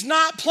 He's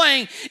not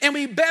playing, and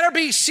we better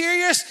be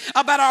serious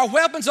about our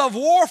weapons of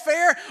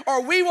warfare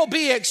or we will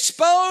be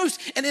exposed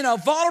and in a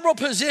vulnerable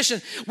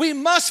position. We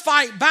must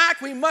fight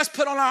back. We must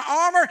put on our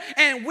armor,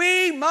 and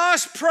we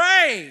must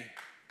pray.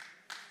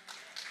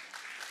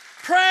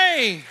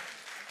 Pray.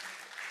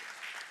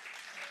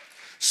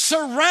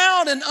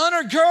 Surround and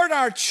undergird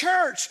our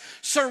church.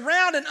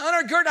 Surround and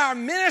undergird our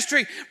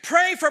ministry.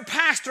 Pray for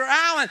Pastor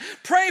Allen.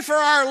 Pray for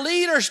our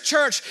leaders,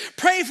 church.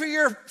 Pray for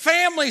your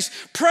families.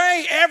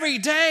 Pray every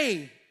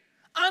day.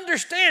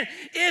 Understand,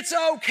 it's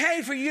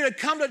okay for you to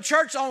come to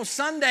church on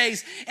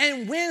Sundays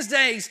and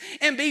Wednesdays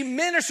and be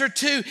ministered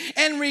to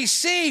and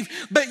receive,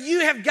 but you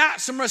have got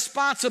some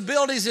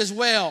responsibilities as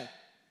well.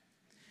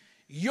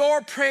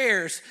 Your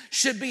prayers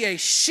should be a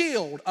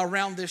shield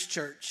around this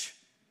church.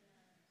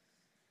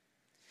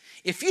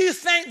 If you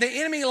think the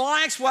enemy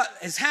likes what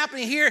is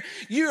happening here,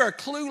 you are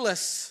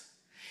clueless.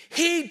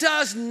 He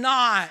does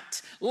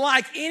not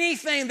like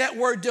anything that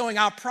we're doing,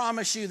 I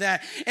promise you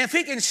that. And if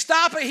he can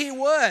stop it, he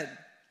would.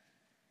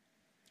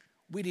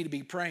 We need to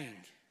be praying.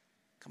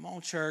 Come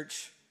on,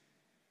 church.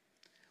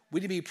 We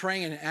need to be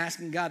praying and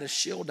asking God to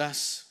shield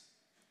us.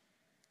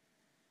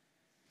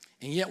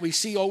 And yet we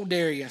see old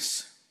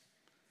Darius.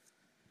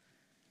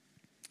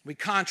 We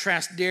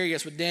contrast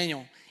Darius with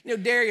Daniel. You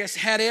know, Darius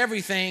had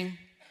everything.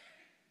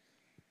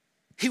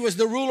 He was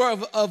the ruler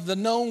of the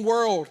known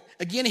world.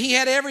 Again, he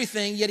had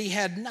everything, yet he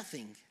had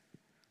nothing.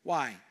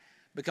 Why?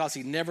 Because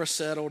he never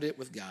settled it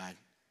with God.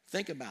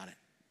 Think about it.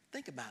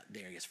 Think about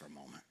Darius for a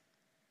moment.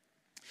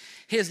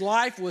 His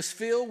life was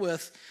filled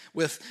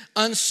with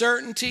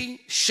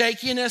uncertainty,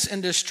 shakiness,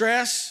 and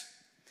distress.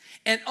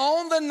 And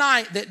on the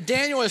night that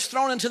Daniel is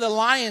thrown into the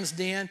lion's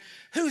den,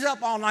 who's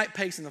up all night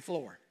pacing the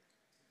floor?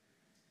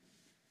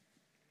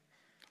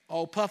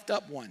 Oh, puffed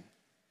up one.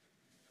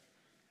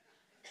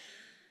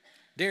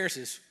 Darius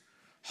is,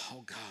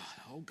 oh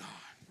God,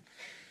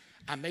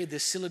 I made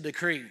this silly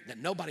decree that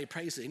nobody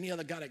prays to any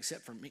other God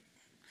except for me.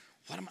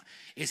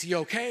 Is he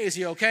okay? Is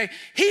he okay?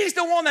 He's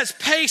the one that's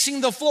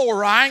pacing the floor,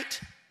 right?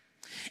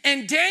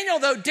 And Daniel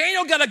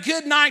got a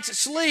good night's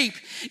sleep,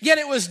 yet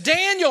it was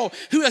Daniel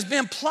who has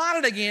been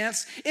plotted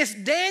against. It's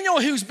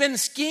Daniel who's been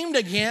schemed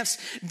against.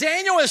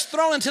 Daniel is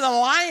thrown into the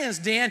lion's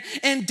den,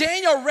 and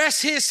Daniel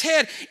rests his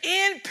head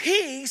in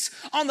peace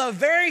on the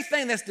very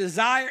thing that's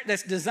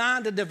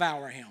designed to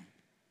devour him.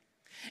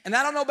 And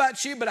I don't know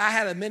about you, but I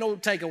had a mental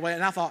takeaway,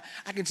 and I thought,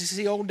 I can just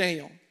see old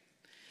Daniel.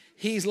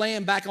 He's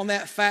laying back on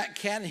that fat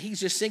cat, and he's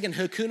just singing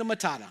Hakuna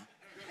Matata.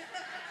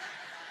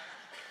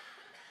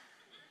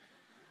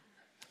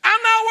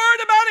 I'm not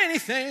worried about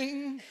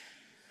anything.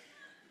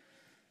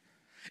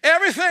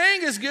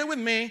 Everything is good with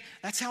me.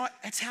 That's how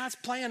it's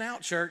playing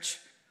out, church.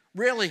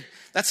 Really,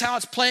 that's how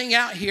it's playing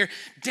out here.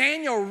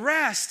 Daniel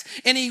rests,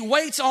 and he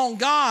waits on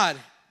God.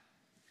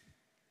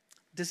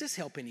 Does this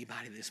help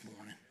anybody this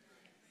morning?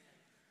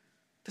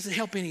 Does it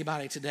help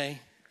anybody today?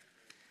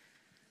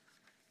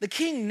 The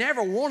king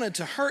never wanted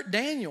to hurt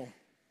Daniel.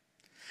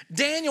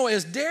 Daniel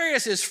is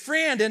Darius'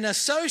 friend and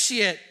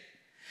associate.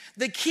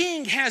 The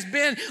king has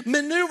been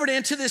maneuvered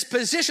into this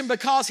position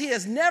because he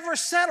has never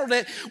settled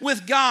it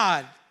with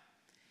God.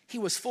 He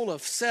was full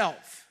of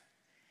self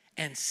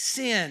and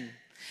sin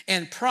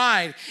and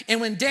pride.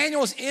 And when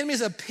Daniel's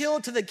enemies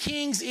appealed to the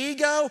king's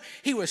ego,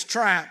 he was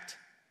trapped.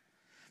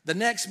 The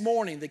next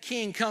morning, the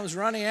king comes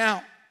running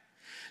out.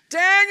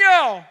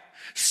 Daniel,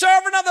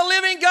 servant of the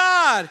living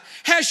God,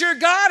 has your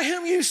God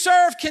whom you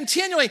serve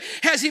continually,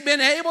 has he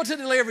been able to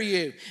deliver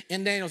you?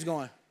 And Daniel's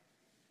going,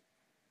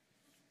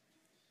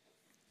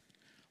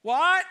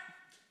 what?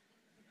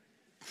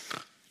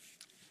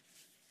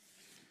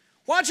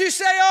 What'd you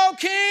say, oh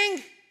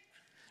king?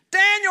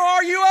 Daniel,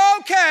 are you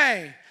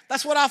okay?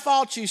 That's what I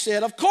thought you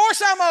said. Of course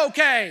I'm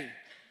okay.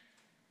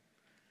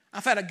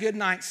 I've had a good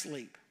night's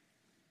sleep.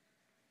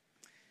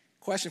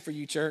 Question for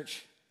you,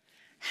 church.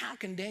 How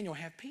can Daniel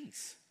have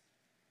peace?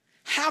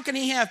 How can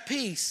he have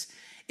peace?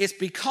 It's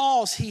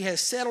because he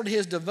has settled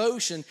his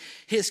devotion,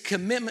 his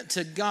commitment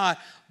to God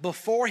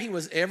before he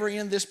was ever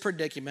in this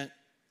predicament.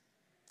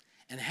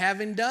 And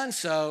having done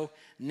so,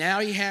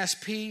 now he has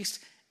peace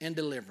and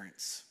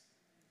deliverance.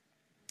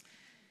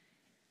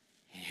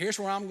 And here's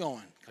where I'm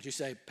going. Because you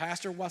say,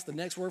 Pastor, what's the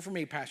next word for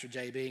me, Pastor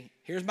JB?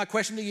 Here's my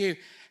question to you.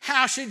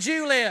 How should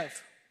you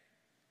live?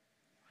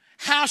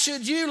 How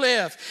should you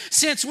live?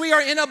 Since we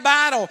are in a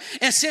battle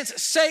and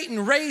since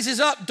Satan raises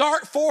up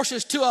dark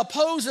forces to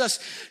oppose us,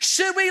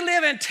 should we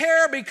live in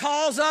terror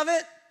because of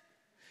it?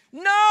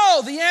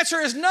 No, the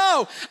answer is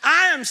no.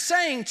 I am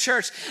saying,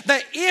 church,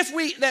 that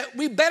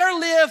we better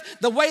live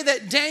the way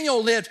that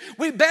Daniel lived.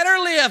 We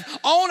better live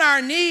on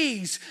our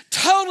knees,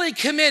 totally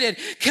committed,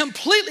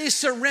 completely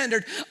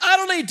surrendered,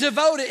 utterly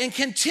devoted, and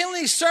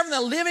continually serving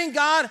the living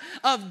God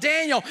of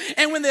Daniel.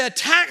 And when the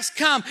attacks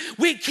come,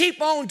 we keep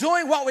on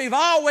doing what we've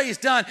always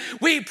done.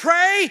 We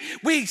pray,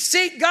 we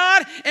seek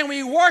God, and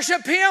we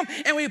worship him,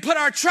 and we put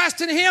our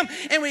trust in him,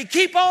 and we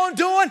keep on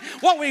doing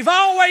what we've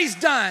always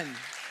done.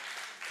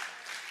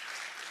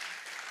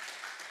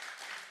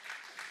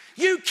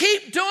 You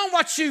keep doing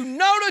what you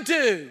know to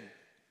do.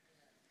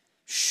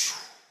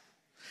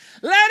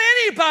 Let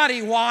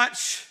anybody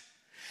watch.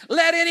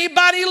 Let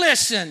anybody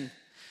listen.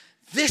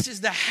 This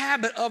is the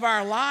habit of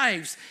our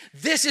lives.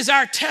 This is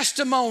our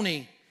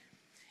testimony.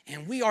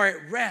 And we are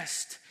at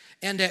rest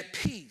and at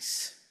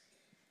peace.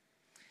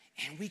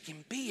 And we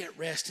can be at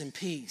rest and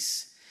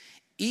peace,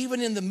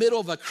 even in the middle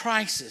of a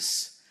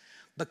crisis,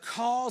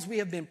 because we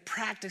have been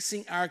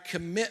practicing our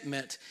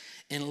commitment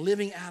and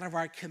living out of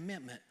our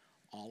commitment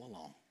all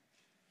along.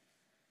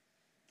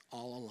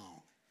 All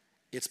along.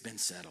 It's been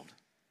settled.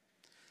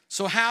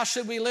 So how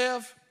should we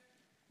live?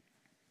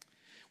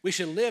 We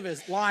should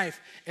live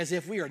life as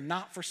if we are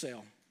not for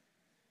sale.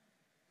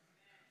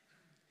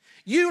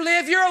 You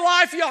live your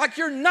life like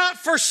you're not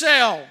for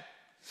sale.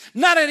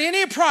 Not at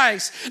any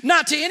price,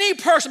 not to any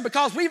person,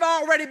 because we've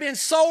already been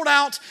sold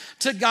out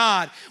to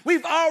God.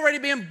 We've already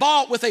been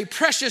bought with a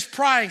precious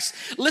price.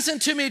 Listen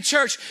to me,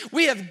 church.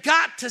 We have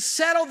got to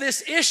settle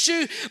this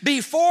issue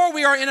before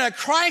we are in a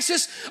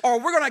crisis, or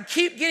we're going to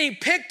keep getting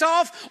picked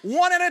off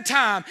one at a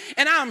time.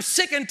 And I'm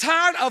sick and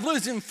tired of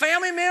losing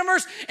family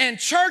members and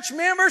church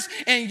members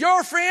and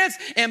your friends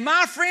and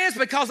my friends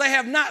because they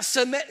have not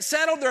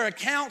settled their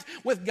account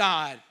with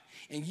God.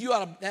 And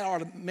that ought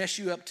to mess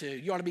you up too.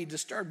 You ought to be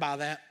disturbed by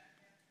that.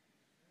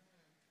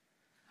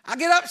 I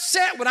get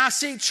upset when I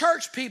see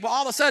church people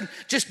all of a sudden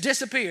just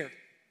disappear.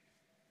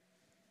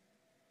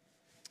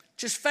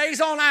 Just phase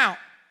on out.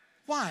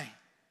 Why?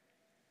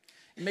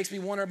 It makes me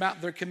wonder about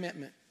their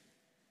commitment.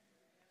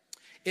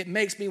 It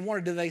makes me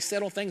wonder, do they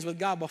settle things with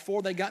God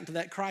before they got into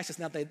that crisis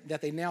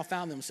that they now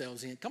found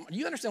themselves in? Come on,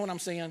 you understand what I'm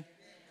saying?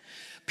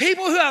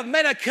 People who have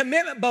made a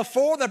commitment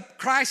before the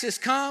crisis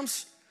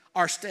comes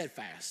are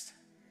steadfast.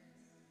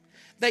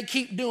 They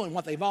keep doing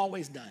what they've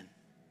always done.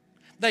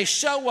 They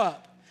show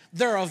up.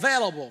 They're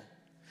available.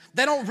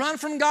 They don't run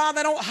from God.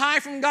 They don't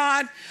hide from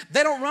God.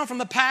 They don't run from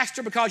the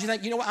pastor because you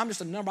think, you know what, I'm just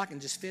a number I can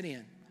just fit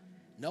in.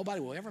 Nobody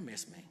will ever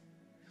miss me.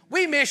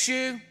 We miss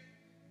you.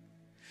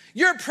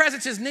 Your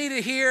presence is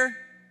needed here.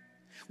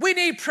 We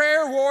need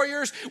prayer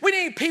warriors. We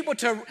need people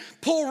to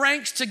pull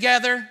ranks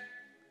together.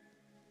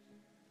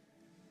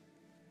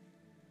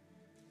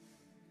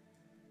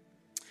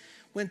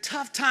 When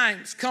tough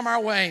times come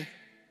our way,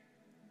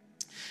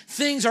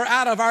 things are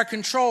out of our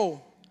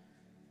control,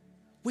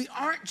 we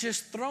aren't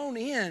just thrown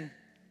in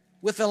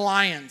with the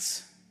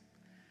lions.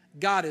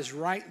 God is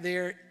right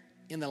there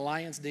in the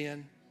lion's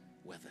den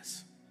with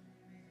us.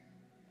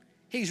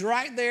 He's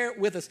right there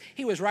with us.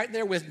 He was right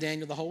there with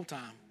Daniel the whole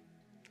time,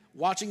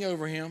 watching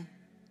over him.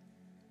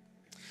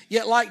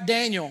 Yet like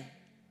Daniel,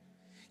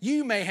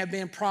 you may have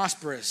been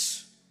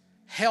prosperous,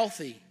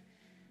 healthy,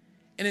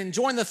 and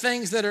enjoying the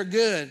things that are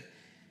good.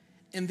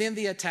 And then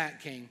the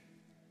attack came.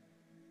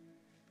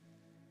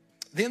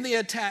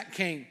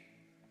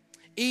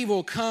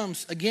 Evil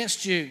comes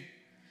against you.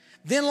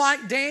 Then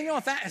like Daniel,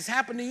 if that has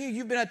happened to you,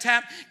 you've been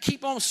attacked,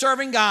 keep on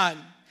serving God.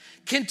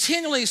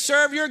 Continually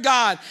serve your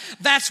God.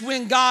 That's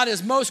when God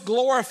is most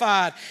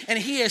glorified and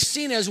he is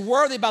seen as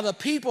worthy by the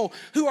people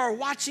who are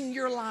watching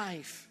your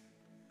life.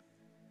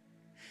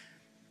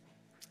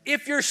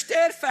 If you're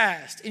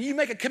steadfast and you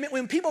make a commitment,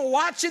 when people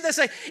watch you, they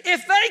say,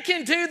 if they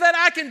can do that,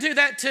 I can do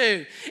that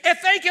too.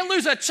 If they can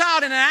lose a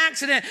child in an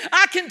accident,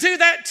 I can do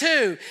that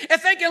too.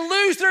 If they can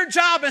lose their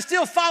job and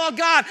still follow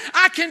God,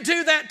 I can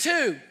do that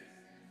too.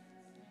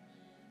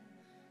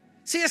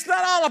 See, it's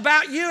not all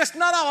about you. It's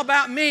not all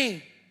about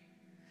me.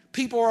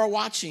 People are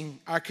watching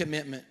our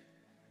commitment.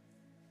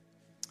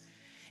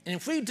 And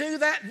if we do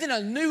that, then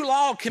a new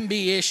law can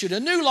be issued,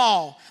 a new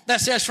law that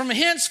says from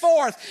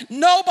henceforth,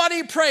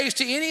 nobody prays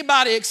to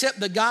anybody except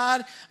the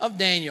God of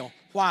Daniel.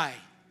 Why?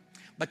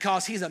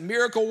 Because he's a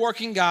miracle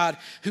working God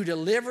who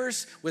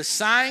delivers with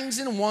signs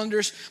and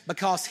wonders,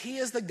 because he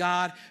is the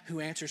God who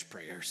answers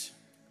prayers.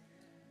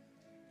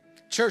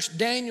 Church,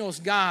 Daniel's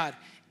God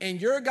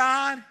and your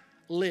God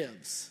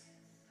lives.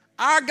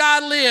 Our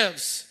God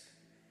lives.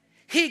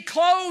 He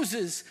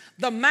closes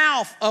the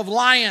mouth of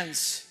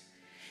lions.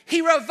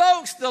 He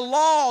revokes the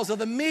laws of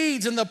the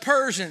Medes and the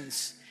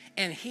Persians,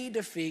 and he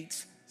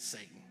defeats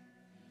Satan.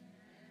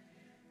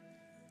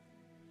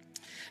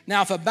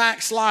 Now, if a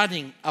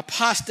backsliding,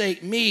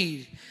 apostate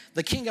Mede,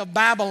 the king of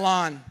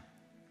Babylon,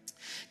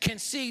 can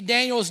see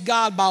Daniel's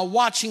God by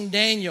watching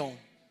Daniel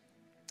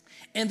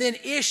and then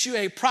issue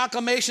a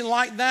proclamation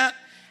like that,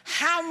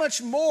 how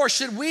much more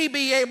should we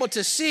be able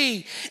to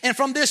see and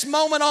from this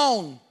moment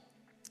on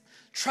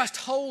trust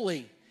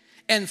wholly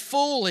and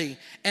fully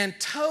and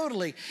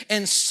totally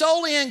and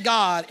solely in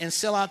God and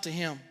sell out to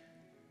him?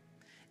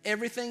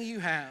 Everything you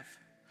have,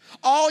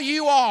 all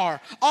you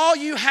are, all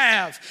you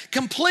have,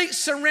 complete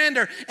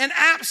surrender and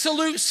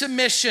absolute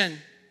submission.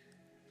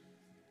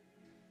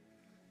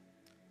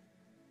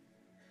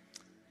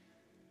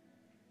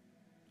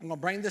 I'm going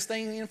to bring this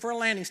thing in for a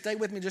landing. Stay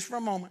with me just for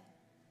a moment.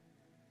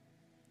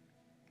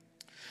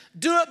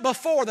 Do it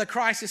before the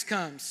crisis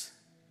comes.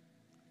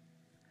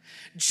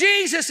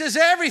 Jesus is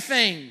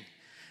everything.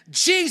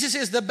 Jesus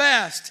is the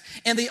best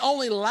and the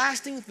only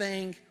lasting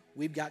thing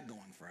we've got going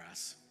for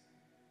us.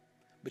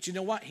 But you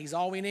know what? He's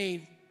all we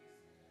need.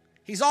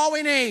 He's all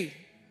we need.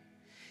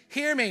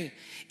 Hear me.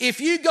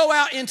 If you go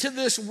out into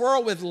this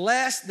world with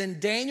less than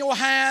Daniel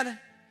had,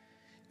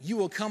 you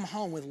will come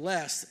home with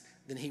less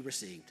than he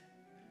received.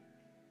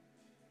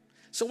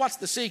 So what's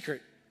the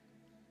secret?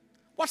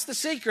 What's the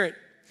secret?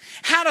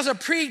 How does a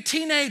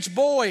pre-teenage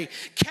boy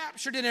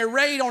captured in a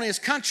raid on his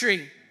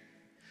country,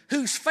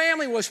 whose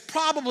family was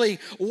probably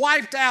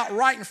wiped out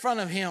right in front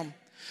of him,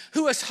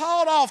 who was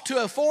hauled off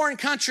to a foreign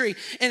country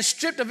and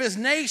stripped of his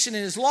nation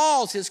and his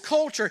laws, his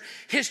culture,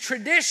 his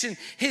tradition,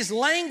 his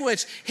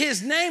language,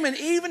 his name, and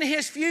even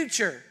his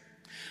future,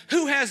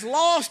 who has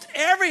lost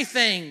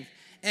everything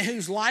and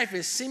whose life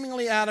is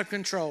seemingly out of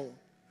control?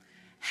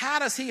 How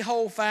does he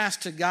hold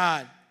fast to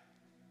God?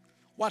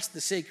 What's the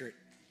secret?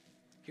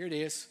 Here it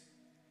is.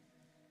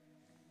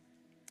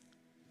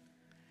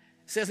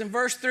 It says in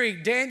verse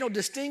 3, Daniel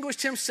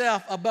distinguished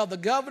himself above the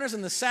governors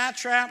and the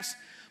satraps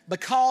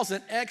because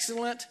an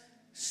excellent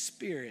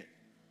spirit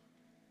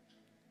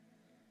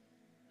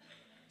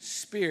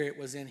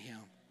was in him.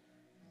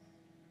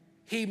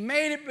 He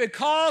made it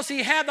because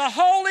he had the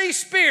Holy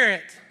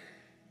Spirit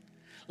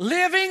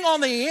living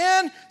on the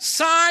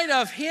inside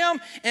of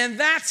him, and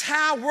that's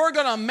how we're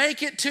going to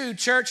make it too,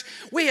 church.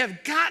 We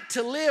have got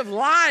to live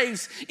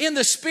lives in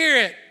the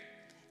Spirit.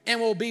 and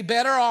we'll be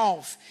better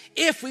off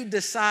if we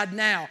decide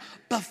now,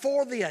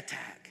 before the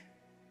attack,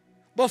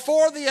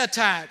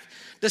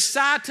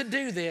 decide to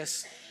do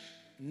this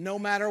no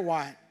matter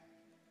what.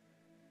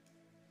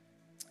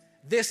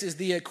 This is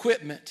the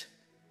equipment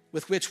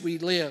with which we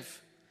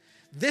live.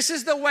 This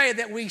is the way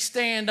that we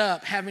stand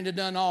up, having to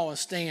done all and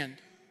stand.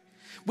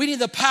 We need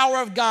the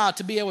power of God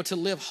to be able to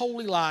live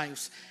holy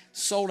lives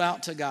sold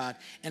out to God.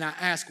 And I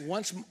ask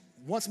once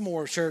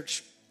more,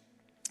 church,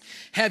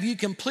 have you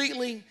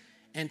completely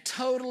and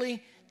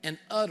totally and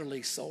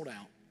utterly sold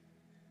out?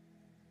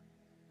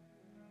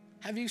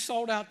 Have you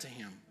sold out to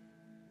Him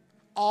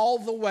all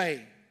the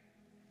way?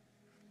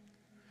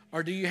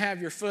 Or do you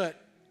have your foot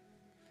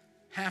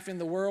half in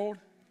the world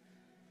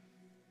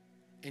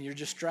and you're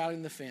just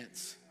straddling the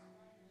fence?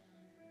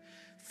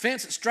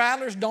 Fence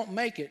straddlers don't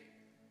make it.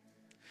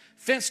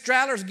 Fence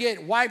straddlers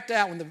get wiped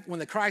out when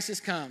the crisis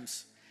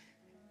comes,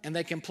 and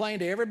they complain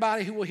to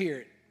everybody who will hear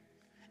it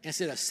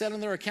instead of settling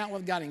their account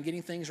with God and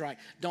getting things right.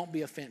 Don't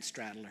be a fence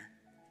straddler.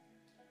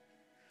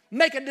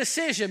 Make a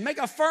decision, make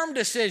a firm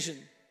decision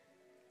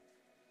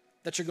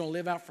that you're going to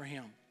live out for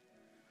Him,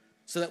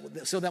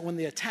 so that when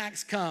the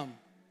attacks come,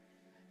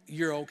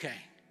 you're okay.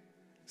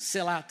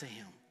 Sell out to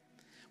Him.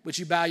 Would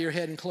you bow your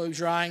head and close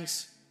your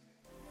eyes?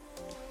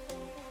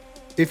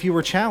 If you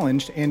were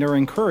challenged and are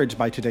encouraged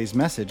by today's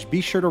message, be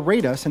sure to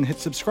rate us and hit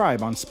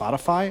subscribe on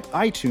Spotify,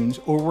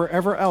 iTunes, or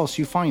wherever else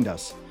you find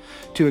us.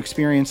 To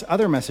experience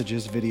other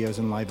messages, videos,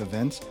 and live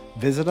events,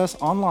 visit us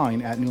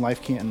online at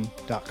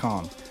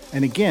newlifecanton.com.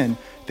 And again,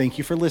 thank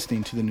you for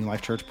listening to the New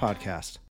Life Church podcast.